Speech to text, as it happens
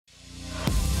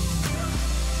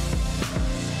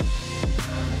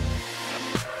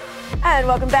And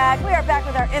welcome back. We are back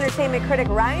with our entertainment critic,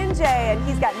 Ryan J. And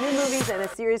he's got new movies and a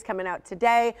series coming out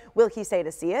today. Will he say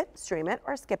to see it, stream it,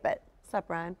 or skip it? Sup,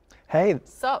 Ryan? Hey.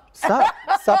 Sup. Sup.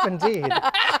 Sup indeed.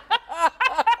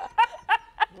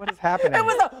 What is happening?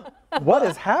 What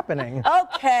is happening?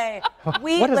 Okay.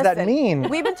 What does that mean?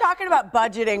 We've been talking about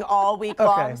budgeting all week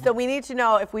long, so we need to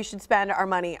know if we should spend our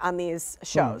money on these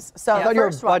shows. So I thought you were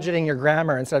budgeting your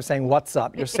grammar instead of saying what's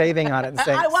up. You're saving on it and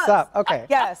saying sup. Okay.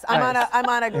 Yes, nice. I'm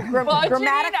on a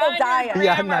grammatical diet.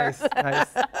 Yeah, nice.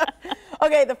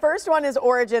 Okay, the first one is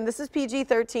Origin. This is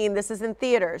PG-13. This is in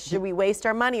theaters. Should we waste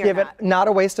our money or not? Give it not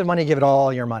a waste of money. Give it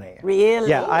all your money.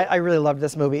 Really? Yeah, I really loved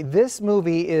this movie. This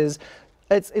movie is.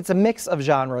 It's a mix of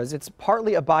genres. It's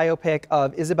partly a biopic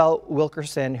of Isabel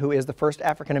Wilkerson, who is the first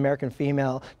African-American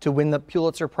female to win the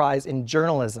Pulitzer Prize in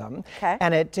journalism. Okay.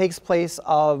 And it takes place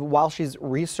while she's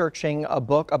researching a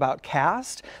book about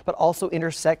caste, but also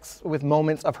intersects with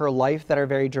moments of her life that are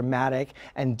very dramatic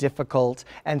and difficult.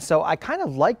 And so I kind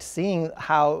of liked seeing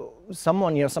how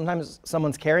someone, sometimes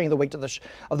someone's carrying the weight of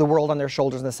the world on their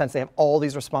shoulders in the sense they have all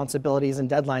these responsibilities and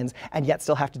deadlines and yet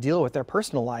still have to deal with their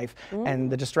personal life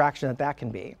and the distraction that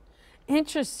can be.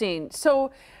 Interesting.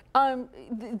 So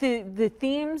the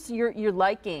themes you're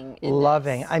liking in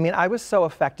loving. this. I mean, I was so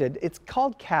affected. It's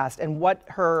called Caste, and what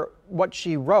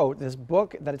she wrote, this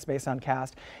book that it's based on,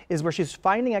 Caste, is where she's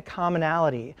finding a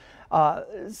commonality,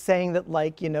 saying that,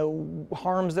 like,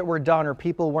 harms that were done or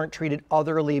people weren't treated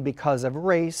otherly because of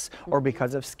race or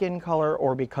because of skin color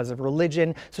or because of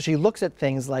religion. So she looks at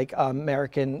things like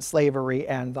American slavery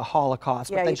and the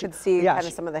Holocaust. Yeah, but then you could see kind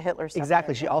of some of the Hitler stuff.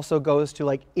 Exactly. She also goes to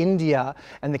like India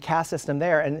and the caste system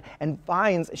there and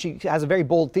finds, she has a very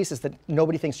bold thesis that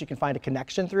nobody thinks she can find a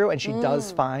connection through, and she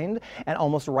does find, and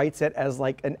almost writes it as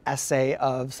like an essay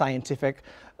of scientific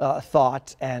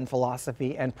thought and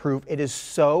philosophy and proof. It is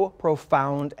so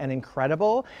profound and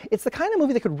incredible. It's the kind of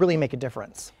movie that could really make a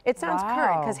difference. It sounds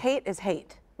current, because hate is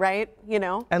hate, right?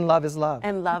 And love is love.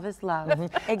 And love is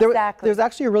love. Exactly. There's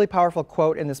actually a really powerful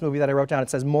quote in this movie that I wrote down.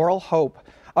 It says, moral hope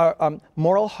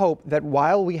that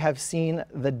while we have seen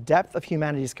the depth of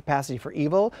humanity's capacity for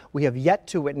evil, we have yet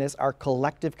to witness our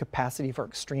collective capacity for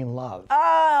extreme love. Oh,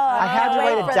 I had to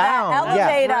write it down.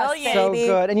 Elevate us, baby. So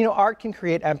good. And art can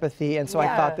create empathy, and so I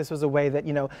thought this was a way that,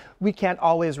 we can't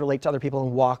always relate to other people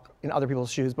and walk in other people's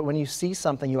shoes, but when you see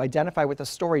something, you identify with the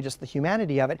story, just the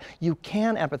humanity of it, you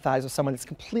can empathize with someone that's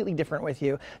completely different with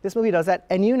you. This movie does that,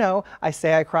 and I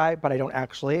say I cry, but I don't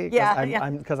actually,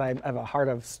 because I have a heart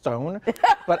of stone.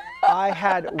 But I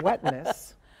had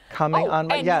wetness coming on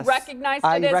my, and you recognized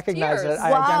it as recognized tears. it.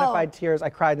 I identified tears. I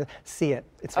cried. See it.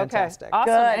 It's fantastic.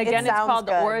 Awesome. Good. Again, it's called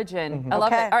The Origin. I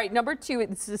love it. All right, number 2,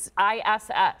 this is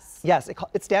I.S.S. Yes,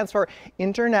 it stands for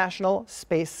International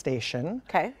Space Station.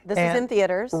 Okay, this is in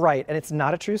theaters. Right, and it's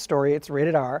not a true story. It's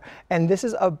rated R. And this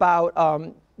is about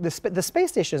the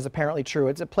space station is apparently true.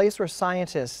 It's a place where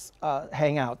scientists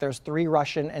hang out. There's 3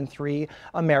 Russian and 3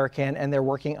 American, and they're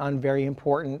working on very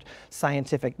important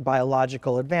scientific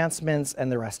biological advancements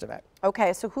and the rest of it.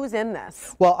 Okay, so who's in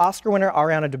this? Well, Oscar winner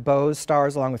Ariana DeBose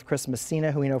stars along with Chris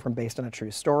Messina, who we know from Based on a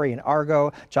True Story and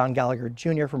Argo, John Gallagher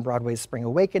Jr. from Broadway's Spring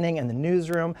Awakening and The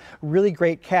Newsroom. Really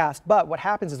great cast. But what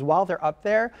happens is while they're up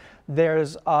there,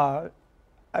 there's a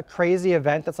crazy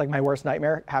event that's like my worst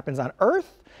nightmare happens on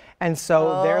Earth. And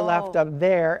so they're left up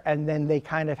there, and then they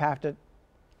kind of have to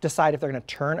decide if they're going to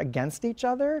turn against each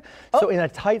other. So in a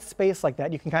tight space like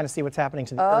that, you can kind of see what's happening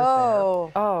to the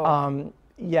Earth there.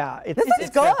 Yeah, it's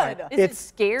good. Is it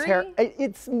scary?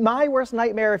 It's my worst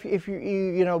nightmare. If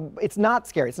you it's not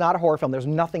scary. It's not a horror film. There's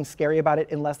nothing scary about it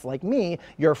unless, like me,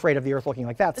 you're afraid of the Earth looking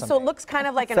like that someday. So it looks kind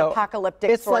of like an apocalyptic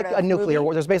it's sort like of a nuclear movie.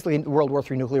 war. There's basically a World War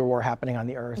III nuclear war happening on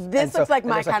the Earth. This looks like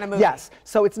my kind of movie. Yes.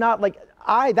 So it's not like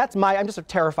I'm just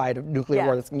terrified of nuclear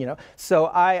war. That's,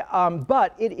 So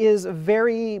but it is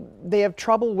they have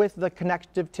trouble with the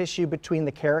connective tissue between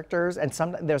the characters, and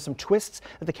there's some twists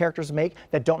that the characters make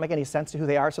that don't make any sense to who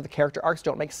they are. So the character arcs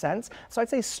don't make sense. So I'd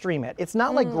say stream it. It's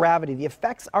not like Gravity. The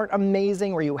effects aren't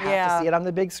amazing where you have to see it on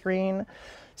the big screen.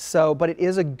 So, but it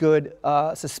is a good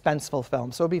suspenseful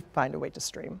film, so it'll be fine to wait to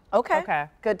stream. Okay.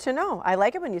 Good to know. I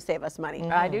like it when you save us money.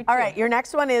 I do too. All right, your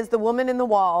next one is The Woman in the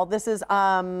Wall. This is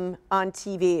on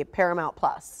TV, Paramount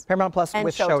Plus. Paramount Plus and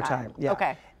with Showtime. Yeah.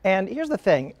 Okay. And here's the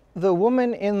thing. The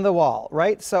woman in the wall,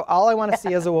 right? So all I want to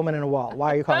see is a woman in a wall.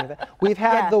 Why are you calling it that? We've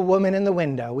had the woman in the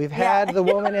window. We've had the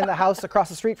woman in the house across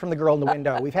the street from the girl in the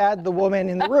window. We've had the woman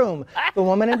in the room, the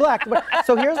woman in black.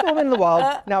 So here's the woman in the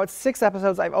wall. Now it's 6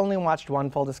 episodes. I've only watched 1,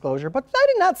 full disclosure, but I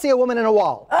did not see a woman in a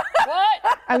wall.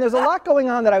 What? And there's a lot going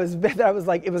on that I was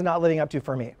like, it was not living up to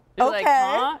for me. You're Okay. like,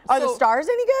 huh? Are the So- stars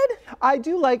any good? I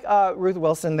do like Ruth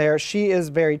Wilson there. She is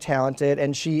very talented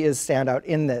and she is standout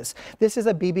in this. This is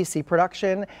a BBC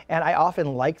production and I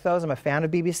often like those. I'm a fan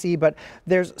of BBC, but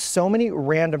there's so many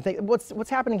random things. What's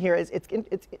happening here is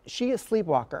she is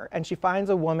sleepwalker and she finds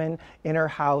a woman in her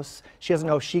house. She doesn't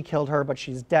know if she killed her, but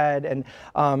she's dead. And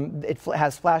it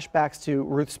has flashbacks to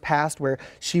Ruth's past where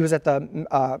she was at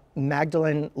the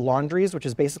Magdalene Laundries, which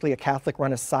is basically a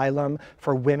Catholic-run asylum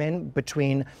for women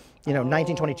between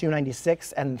 1922,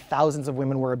 96, and thousands of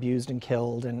women were abused and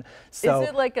killed. And so Is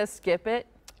it like a skip it?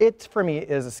 it, for me,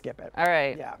 is a skip it. All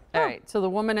right. Yeah. All right. So the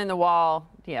woman in the wall.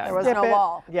 Yeah. There was Skip no it.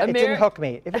 wall. Yeah, it didn't hook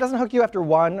me. If it doesn't hook you after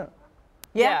one,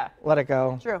 Yeah. let it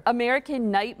go. True.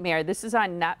 American Nightmare. This is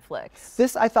on Netflix.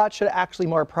 This, I thought, should actually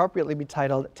more appropriately be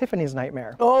titled Tiffany's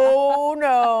Nightmare. Oh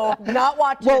no, not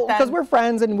watching Well, it then. because we're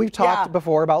friends and we've talked Yeah.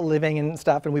 before about living and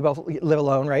stuff, and we both live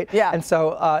alone, right? Yeah. And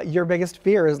so your biggest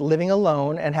fear is living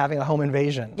alone and having a home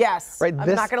invasion. Yes. Right.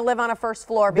 I'm not going to live on a first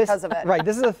floor because of it. Right.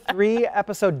 This is a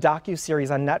 3-episode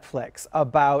docuseries on Netflix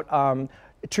about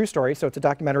a true story. So it's a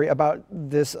documentary about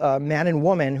this man and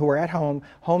woman who were at home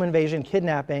invasion,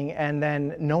 kidnapping, and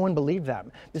then no one believed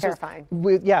them. This Terrifying.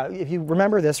 Yeah. If you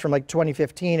remember this from like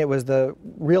 2015, it was the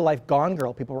real life Gone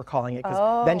Girl, people were calling it,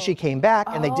 because then she came back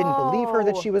and they didn't believe her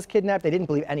that she was kidnapped. They didn't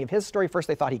believe any of his story. First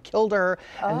they thought he killed her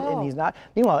and he's not.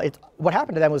 Meanwhile, what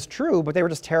happened to them was true, but they were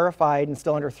just terrified and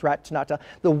still under threat to not tell.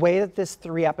 The way that this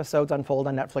 3 episodes unfold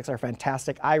on Netflix are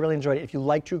fantastic. I really enjoyed it. If you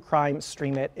like true crime,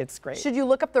 stream it. It's great. Should you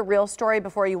look up the real story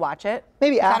before you watch it?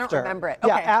 Maybe 'Cause after. I don't remember it.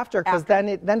 Yeah, Okay. after, because then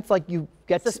it's like you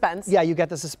get Suspense. Yeah, you get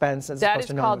the suspense. As That opposed is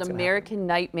to knowing called what's gonna happen. American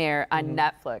Nightmare on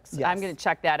Netflix. Yes. I'm going to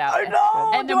check that out. I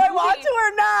know. And the Do I movie- want to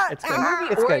or not? It's good.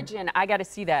 Movie It's good. Origin, I got to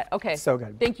see that. Okay. So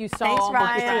good. Thank you so Thanks, much,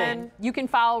 Ryan. You can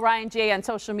follow Ryan J on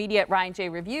social media at Ryan J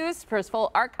Reviews for his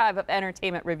full archive of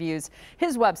entertainment reviews.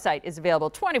 His website is available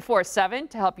 24/7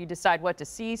 to help you decide what to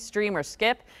see, stream, or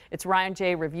skip. It's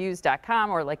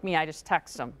ryanjreviews.com, or like me, I just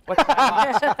text him. What should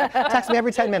I watch? Text me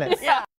every 10 minutes. Yeah.